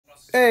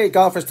Hey,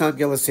 golfers, Tom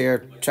Gillis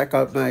here. Check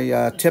out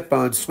my tip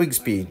on swing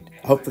speed.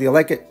 Hopefully you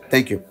like it.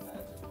 Thank you.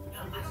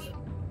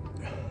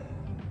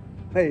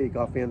 Hey,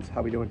 golf fans,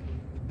 how we doing?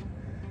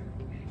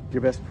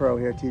 Your best pro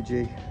here,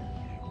 TG.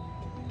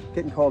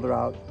 Getting colder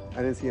out. I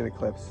didn't see any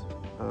clips.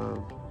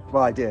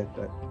 Well, I did,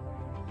 but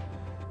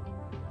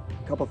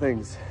a couple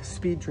things.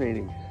 Speed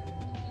training.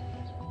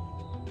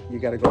 You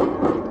got to go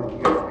faster.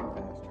 You got to swing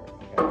faster.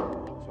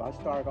 Okay. So I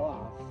start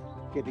off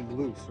getting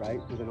loose, right,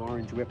 with an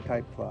orange whip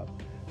type club.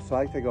 So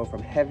I like to go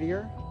from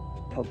heavier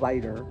to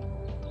lighter,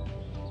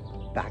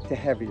 back to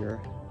heavier,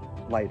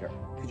 lighter,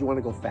 because you want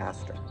to go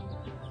faster.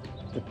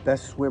 The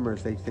best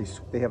swimmers, they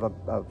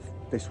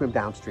swim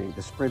downstream.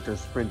 The sprinters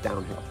sprint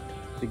downhill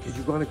because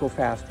you want to go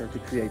faster to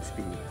create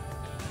speed.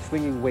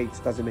 Swinging weights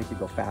doesn't make you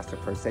go faster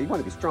per se. You want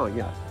to be strong,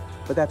 yes,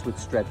 but that's with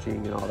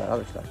stretching and all that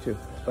other stuff too.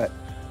 But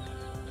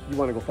you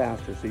want to go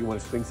faster, so you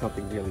want to swing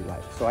something really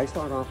light. So I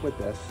start off with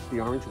this, the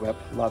orange whip.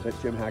 Love it.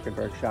 Jim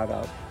Hackenberg, shout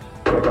out.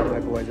 Check out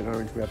my boys at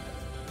Orange Whip.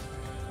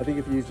 I think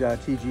if you use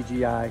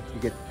TGGI, you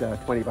get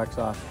 20 bucks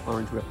off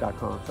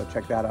orangewhip.com, so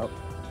check that out.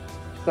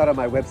 It's not on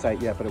my website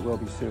yet, but it will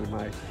be soon.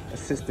 My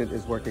assistant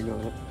is working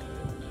on it.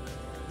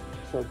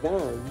 So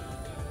then,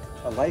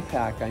 a life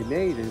hack I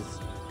made is,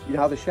 you know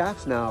how the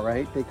shafts now,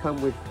 right? They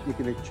come with, you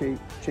can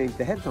change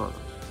the heads on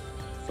them.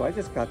 So I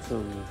just got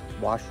some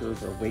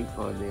washers or weight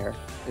on there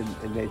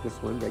and made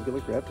this one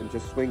regular grip and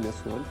just swing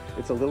this one.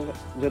 It's a little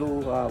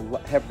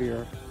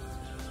heavier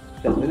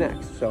than the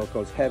next. So it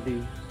goes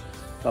heavy,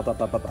 down.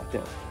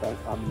 But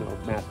I'm no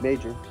math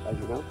major, as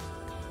you know.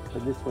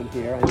 And this one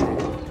here I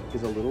made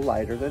is a little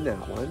lighter than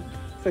that one.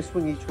 So I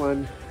swing each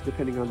one,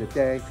 depending on the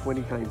day,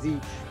 20 times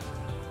each,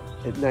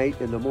 at night,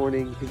 in the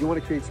morning. Because you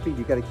want to create speed,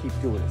 you got to keep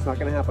doing it. It's not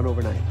going to happen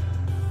overnight.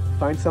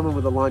 Find someone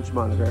with a launch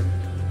monitor.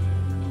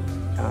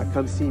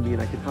 Come see me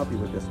and I can help you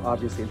with this,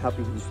 obviously, and help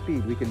you with your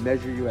speed. We can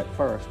measure you at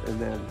first and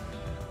then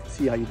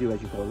see how you do as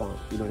you go along.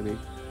 You know what I mean?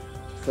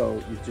 So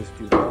you just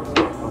do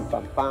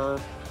that.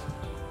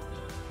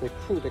 The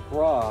coup de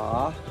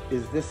grace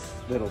is this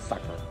little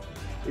sucker.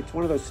 It's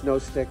one of those snow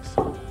sticks,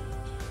 so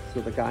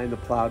the guy in the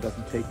plow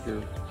doesn't take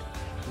your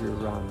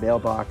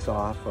mailbox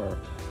off or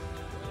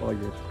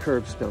your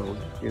curbstone.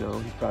 You know,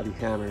 he's probably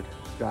hammered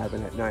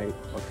driving at night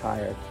or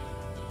tired.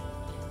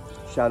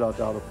 Shout out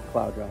to all the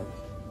plow drivers.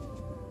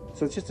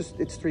 So it's just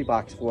it's $3,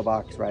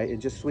 $4, right?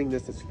 And just swing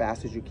this as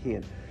fast as you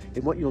can.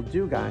 And what you'll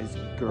do, guys,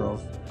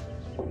 girls,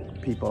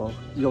 people,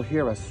 you'll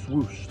hear a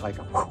swoosh, like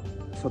a whoosh.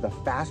 So the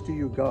faster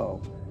you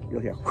go,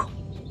 you'll hear whoosh,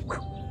 whoosh,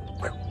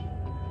 whoosh.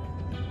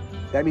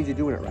 That means you're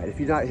doing it right. If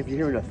you're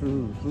hearing a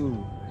thoo,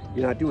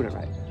 you're not doing it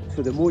right.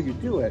 So the more you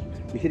do it,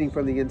 you're hitting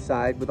from the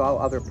inside with all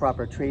other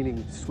proper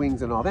training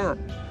swings and all that.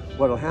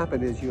 What'll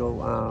happen is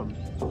you'll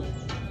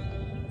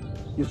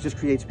just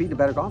create speed and a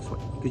better golf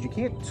swing, because you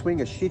can't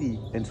swing a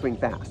shitty and swing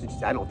fast.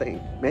 I don't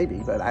think,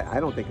 maybe, but I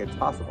don't think it's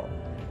possible.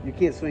 You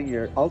can't swing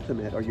your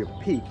ultimate or your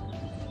peak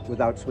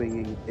without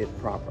swinging it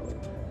properly.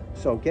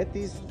 So get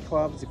these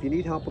clubs. If you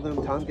need help with them,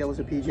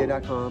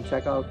 tomgillis@pga.com.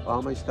 Check out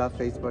all my stuff,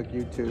 Facebook,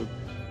 YouTube.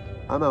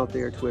 I'm out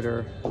there,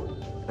 Twitter.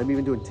 I'm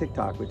even doing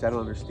TikTok, which I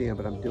don't understand,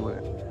 but I'm doing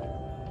it.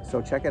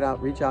 So check it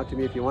out. Reach out to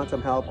me if you want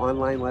some help,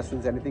 online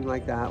lessons, anything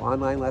like that.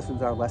 Online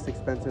lessons are less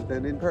expensive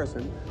than in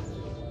person.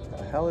 What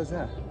the hell is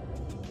that?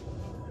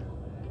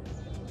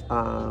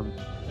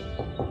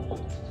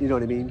 You know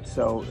what I mean?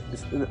 So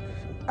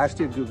I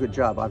still do a good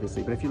job,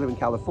 obviously, but if you live in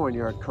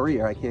California or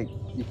Korea,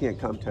 you can't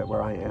come to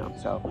where I am.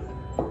 So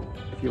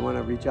if you want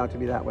to reach out to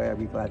me that way, I'd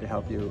be glad to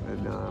help you,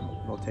 and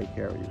we'll take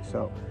care of you.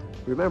 So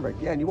remember,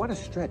 yeah, and you want to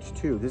stretch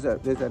too.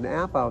 There's an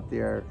app out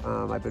there.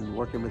 I've been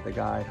working with a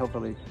guy,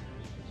 hopefully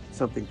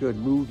something good.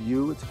 Move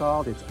You, it's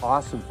called. It's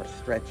awesome for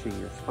stretching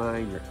your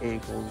spine, your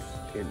ankles,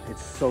 and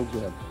it's so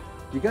good.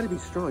 You got to be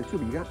strong too,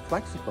 but you got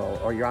flexible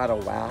or you're out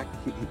of whack.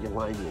 He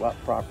line you up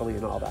properly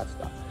and all that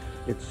stuff.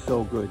 It's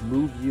so good.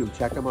 Move You.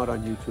 Check him out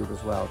on YouTube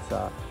as well. It's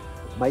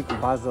Mike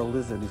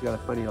Vazalizin. He's got a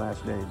funny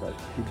last name, but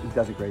he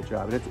does a great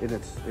job, and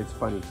it's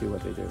funny too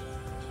what they do.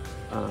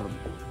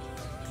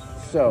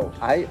 So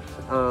I,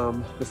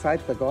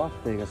 besides the golf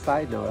thing, a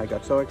side note, I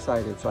got so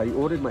excited. So I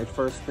ordered my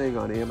first thing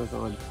on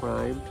Amazon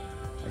Prime.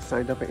 I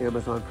signed up for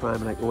Amazon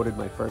Prime and I ordered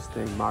my first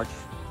thing March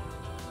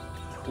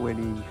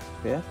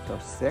 25th or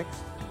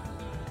 6th.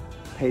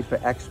 Paid for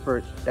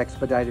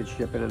expedited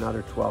shipping,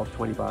 another 12,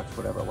 20 bucks,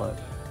 whatever it was.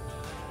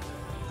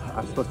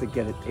 I'm supposed to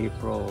get it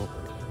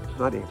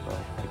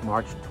like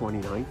March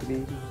 29th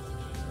maybe.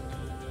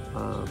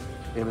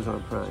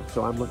 Amazon Prime.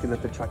 So I'm looking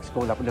at the trucks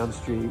going up and down the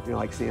street, you know,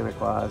 like Santa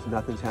Claus,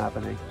 nothing's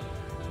happening.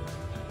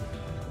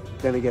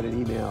 Then I get an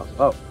email,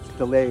 oh, it's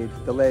delayed,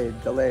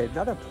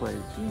 another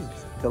plane,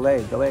 Jesus,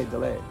 delayed.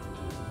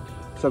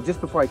 So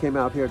just before I came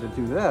out here to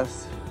do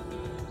this,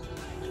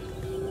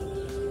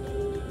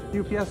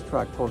 UPS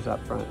truck pulls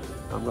up front.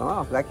 I'm going,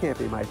 oh, that can't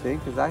be my thing,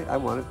 because I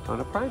want it on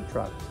a Prime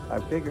truck. I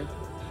figured.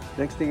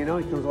 Next thing you know,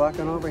 he comes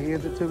walking over,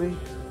 hands it to me.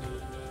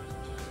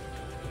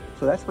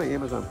 So that's my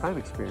Amazon Prime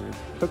experience.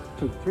 Took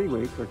 3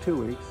 weeks or 2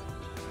 weeks,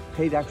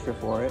 paid extra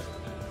for it,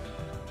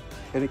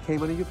 and it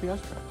came on a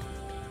UPS truck.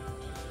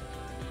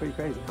 Pretty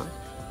crazy, huh?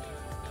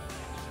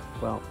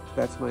 Well,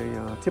 that's my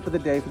tip of the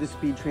day for the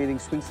speed training.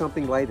 Swing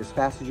something light as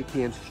fast as you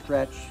can.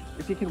 Stretch.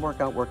 If you can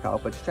work out, work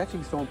out. But stretching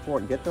is so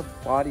important. Get the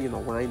body in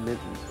alignment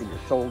in your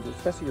shoulders,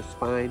 especially your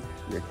spine.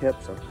 Your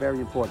hips are very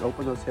important.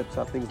 Open those hips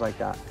up, things like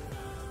that.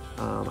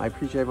 I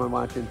appreciate everyone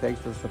watching.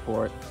 Thanks for the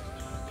support.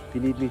 If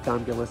you need me,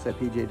 Tom Gillis at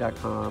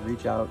pj.com.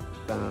 Reach out,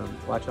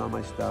 watch all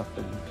my stuff,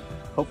 and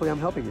hopefully I'm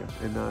helping you.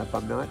 And if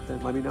I'm not,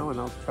 then let me know, and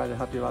I'll try to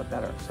help you out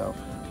better. So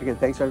again,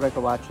 thanks everybody for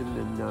watching,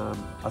 and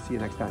I'll see you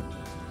next time.